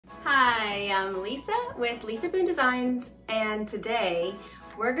I am Lisa with Lisa Boone Designs, and today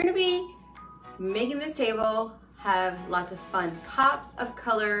we're going to be making this table have lots of fun pops of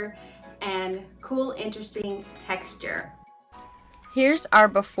color and cool, interesting texture. Here's our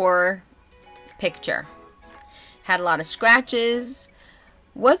before picture. Had a lot of scratches,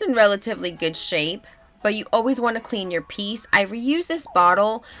 was in relatively good shape, but you always want to clean your piece. I reuse this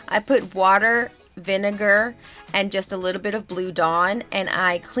bottle. I put water, vinegar, and just a little bit of Blue Dawn, and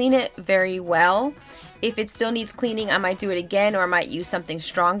I clean it very well. If it still needs cleaning, I might do it again, or I might use something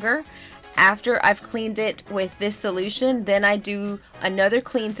stronger. After I've cleaned it with this solution, then I do another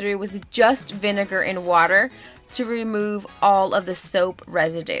clean through with just vinegar and water to remove all of the soap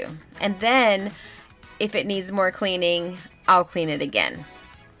residue. And then if it needs more cleaning, I'll clean it again.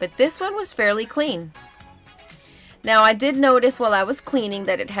 But this one was fairly clean. Now I did notice while I was cleaning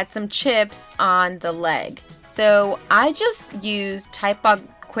that it had some chips on the leg. So I just used Typog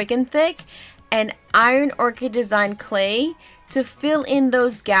Quick and Thick and Iron Orchid Design clay to fill in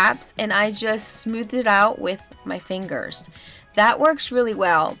those gaps, and I just smoothed it out with my fingers. That works really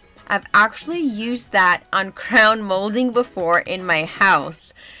well. I've actually used that on crown molding before in my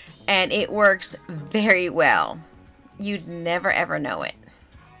house, and it works very well. You'd never ever know it.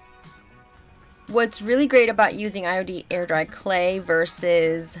 What's really great about using IOD air dry clay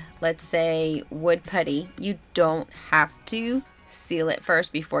versus, let's say, wood putty, you don't have to seal it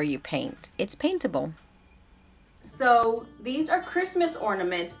first before you paint. It's paintable. So these are Christmas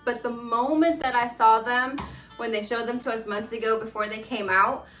ornaments, but the moment that I saw them, when they showed them to us months ago before they came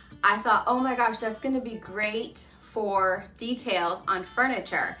out, I thought, oh my gosh, that's going to be great for details on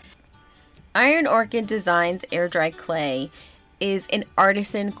furniture. Iron Orchid Designs air dry clay is an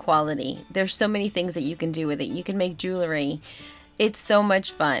artisan quality. There's so many things that you can do with it. You can make jewelry. It's so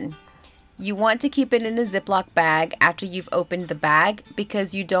much fun. You want to keep it in a Ziploc bag after you've opened the bag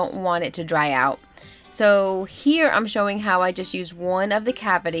because you don't want it to dry out. So here I'm showing how I just use one of the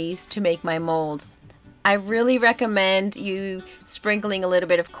cavities to make my mold. I really recommend you sprinkling a little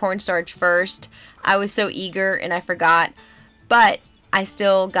bit of cornstarch first. I was so eager and I forgot, but I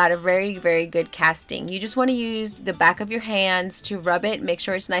still got a very, very good casting. You just want to use the back of your hands to rub it, make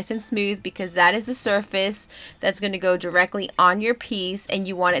sure it's nice and smooth, because that is the surface that's going to go directly on your piece, and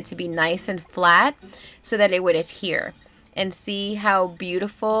you want it to be nice and flat so that it would adhere. And see how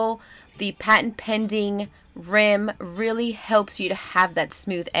beautiful the patent pending rim really helps you to have that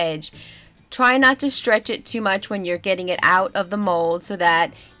smooth edge. Try not to stretch it too much when you're getting it out of the mold so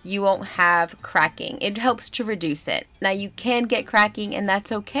that you won't have cracking. It helps to reduce it. Now you can get cracking, and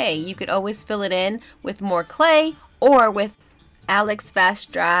that's okay. You could always fill it in with more clay or with Alex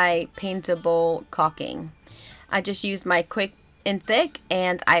Fast Dry paintable caulking. I just use my Quick and Thick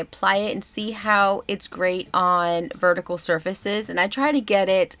and I apply it and see how it's great on vertical surfaces, and I try to get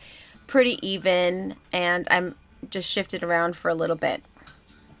it pretty even, and I'm just shift it around for a little bit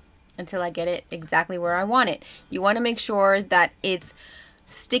until I get it exactly where I want it. You want to make sure that it's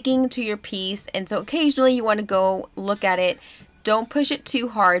sticking to your piece, and so occasionally you want to go look at it. Don't push it too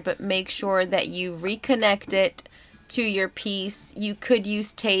hard, but make sure that you reconnect it to your piece. You could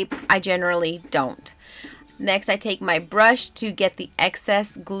use tape. I generally don't. Next, I take my brush to get the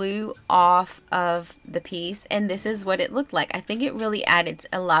excess glue off of the piece, and this is what it looked like. I think it really added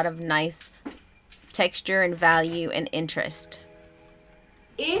a lot of nice texture and value and interest.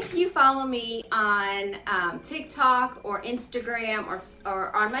 If you follow me on TikTok or Instagram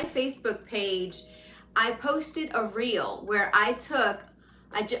or on my Facebook page, I posted a reel where I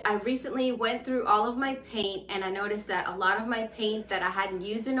recently went through all of my paint, and I noticed that a lot of my paint that I hadn't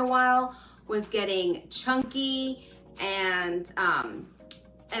used in a while was getting chunky, and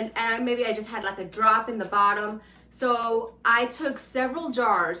maybe I just had like a drop in the bottom. So I took several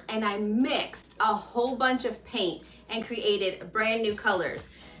jars and I mixed a whole bunch of paint and created brand new colors.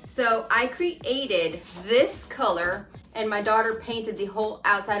 So I created this color, and my daughter painted the whole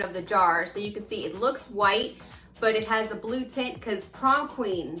outside of the jar. So you can see it looks white, but it has a blue tint because Prom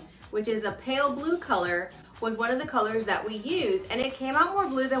Queen, which is a pale blue color, was one of the colors that we used, and it came out more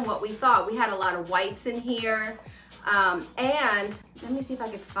blue than what we thought. We had a lot of whites in here, and let me see if I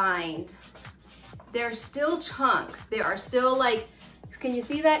could find, there's still chunks. There are still, like, can you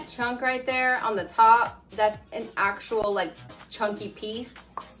see that chunk right there on the top? That's an actual like chunky piece.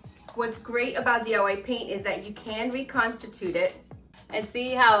 What's great about DIY paint is that you can reconstitute it, and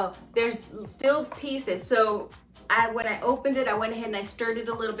see how there's still pieces. So when I opened it, I went ahead and I stirred it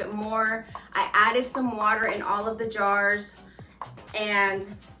a little bit more. I added some water in all of the jars, and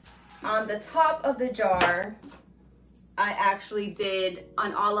on the top of the jar, I actually did,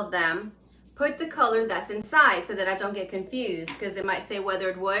 on all of them, put the color that's inside so that I don't get confused, because it might say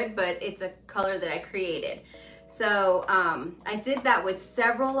weathered wood, but it's a color that I created. So I did that with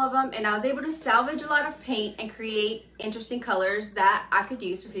several of them, and I was able to salvage a lot of paint and create interesting colors that I could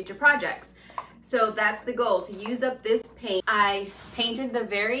use for future projects. So that's the goal, to use up this paint. I painted the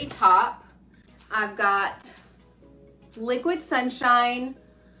very top. I've got Liquid Sunshine,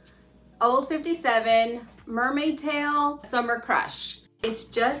 Old 57, Mermaid Tale, Summer Crush. It's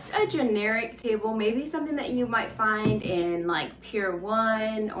just a generic table, maybe something that you might find in like Pier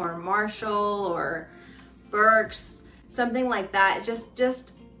 1 or Marshall or Burke's, something like that. It's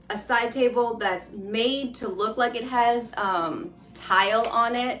just a side table that's made to look like it has tile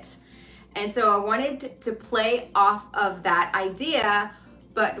on it. And so I wanted to play off of that idea,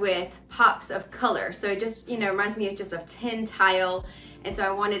 but with pops of color. So it just, you know, reminds me of just a tin tile. And so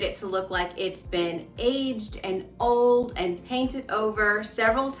I wanted it to look like it's been aged and old and painted over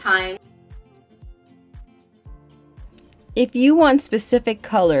several times. If you want specific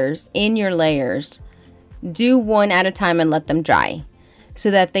colors in your layers, do one at a time and let them dry so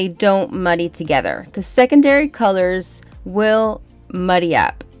that they don't muddy together, because secondary colors will muddy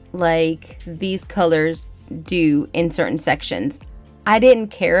up like these colors do in certain sections. I didn't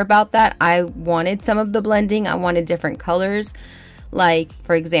care about that. I wanted some of the blending. I wanted different colors, like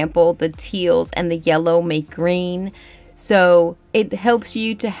for example the teals and the yellow make green, so it helps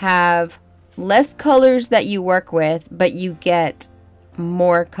you to have less colors that you work with, but you get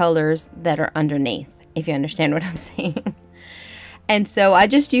more colors that are underneath, if you understand what I'm saying. And so I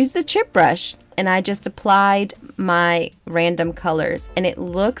just used the chip brush and I just applied my random colors, and it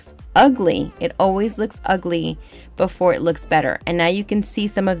looks ugly. It always looks ugly before it looks better. And now you can see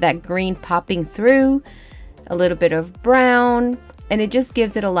some of that green popping through, a little bit of brown, and it just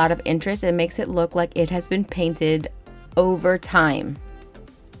gives it a lot of interest and makes it look like it has been painted over time.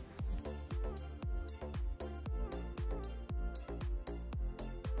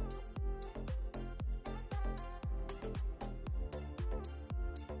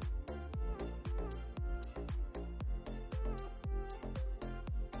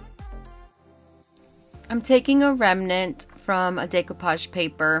 I'm taking a remnant from a decoupage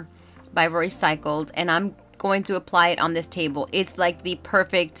paper by Roycycled, and I'm going to apply it on this table. It's like the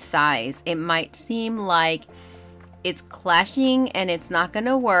perfect size. It might seem like it's clashing and it's not going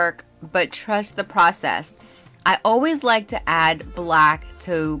to work, but trust the process. I always like to add black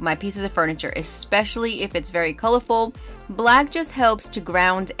to my pieces of furniture, especially if it's very colorful. Black just helps to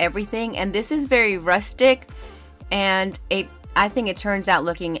ground everything, and this is very rustic, and I think it turns out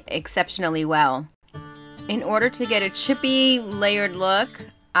looking exceptionally well. In order to get a chippy, layered look,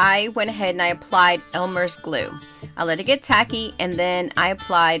 I went ahead and I applied Elmer's glue. I let it get tacky, and then I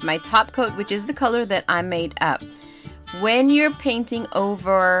applied my top coat, which is the color that I made up. When you're painting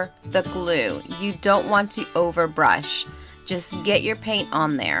over the glue, you don't want to overbrush. Just get your paint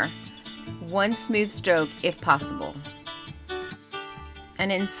on there. One smooth stroke if possible.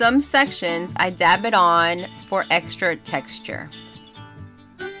 And in some sections, I dab it on for extra texture.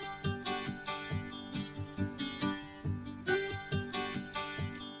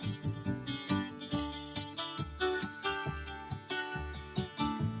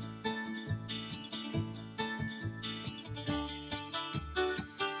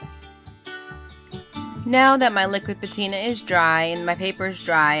 Now that my liquid patina is dry and my paper is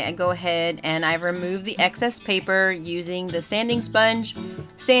dry, I go ahead and I remove the excess paper using the sanding sponge,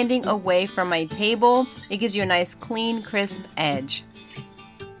 sanding away from my table. It gives you a nice clean, crisp edge.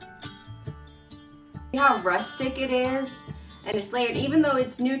 See how rustic it is? And it's layered, even though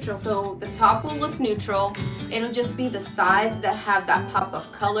it's neutral, so the top will look neutral. It'll just be the sides that have that pop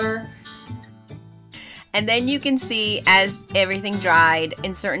of color. And then you can see as everything dried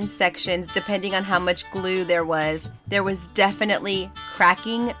in certain sections, depending on how much glue there was definitely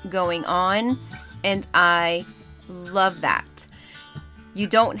cracking going on, and I love that. You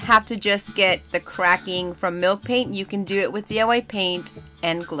don't have to just get the cracking from milk paint. You can do it with DIY paint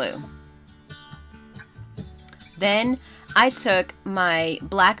and glue. Then I took my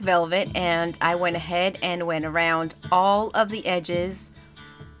black velvet and I went ahead and went around all of the edges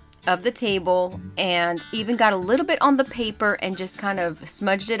of the table, and even got a little bit on the paper and just kind of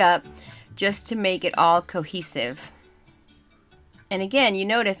smudged it up just to make it all cohesive. And again, you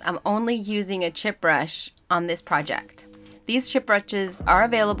notice I'm only using a chip brush on this project. These chip brushes are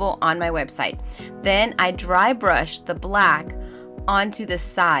available on my website. Then I dry brushed the black onto the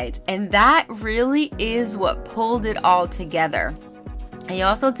sides, and that really is what pulled it all together. I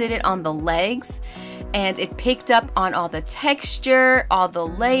also did it on the legs, and it picked up on all the texture, all the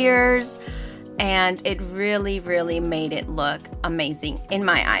layers, and it really, really made it look amazing in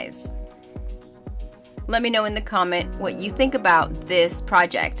my eyes. let me know in the comment what you think about this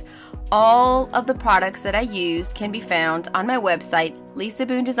project. All of the products that I use can be found on my website,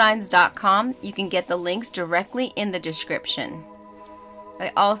 lisaboondesigns.com. You can get the links directly in the description.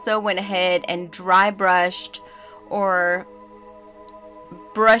 I also went ahead and dry brushed or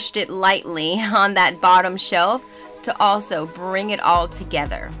brushed it lightly on that bottom shelf to also bring it all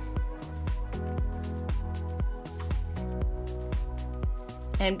together.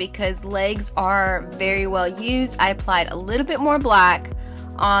 And because legs are very well used, I applied a little bit more black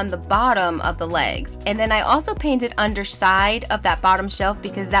on the bottom of the legs. And then I also painted underside of that bottom shelf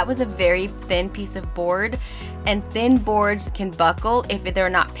because that was a very thin piece of board, and thin boards can buckle if they're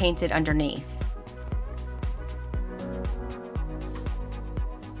not painted underneath.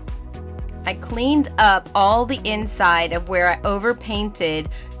 I cleaned up all the inside of where I overpainted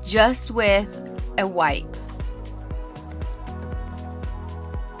just with a wipe.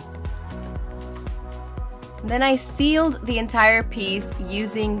 Then I sealed the entire piece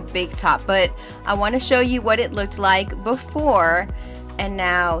using Big Top, but I want to show you what it looked like before, and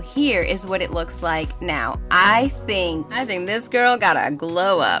now here is what it looks like now. I think this girl got a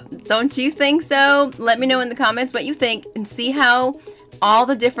glow up. Don't you think so? Let me know in the comments what you think, and see how all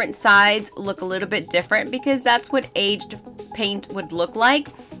the different sides look a little bit different, because that's what aged paint would look like.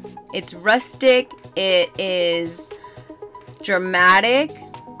 It's rustic, it is dramatic,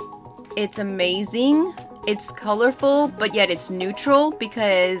 it's amazing. It's colorful, but yet it's neutral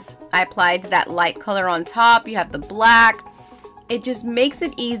because I applied that light color on top. You have the black. It just makes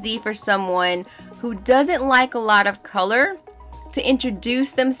it easy for someone who doesn't like a lot of color to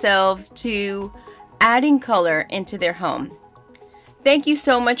introduce themselves to adding color into their home. Thank you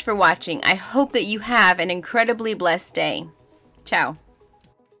so much for watching. I hope that you have an incredibly blessed day. Ciao.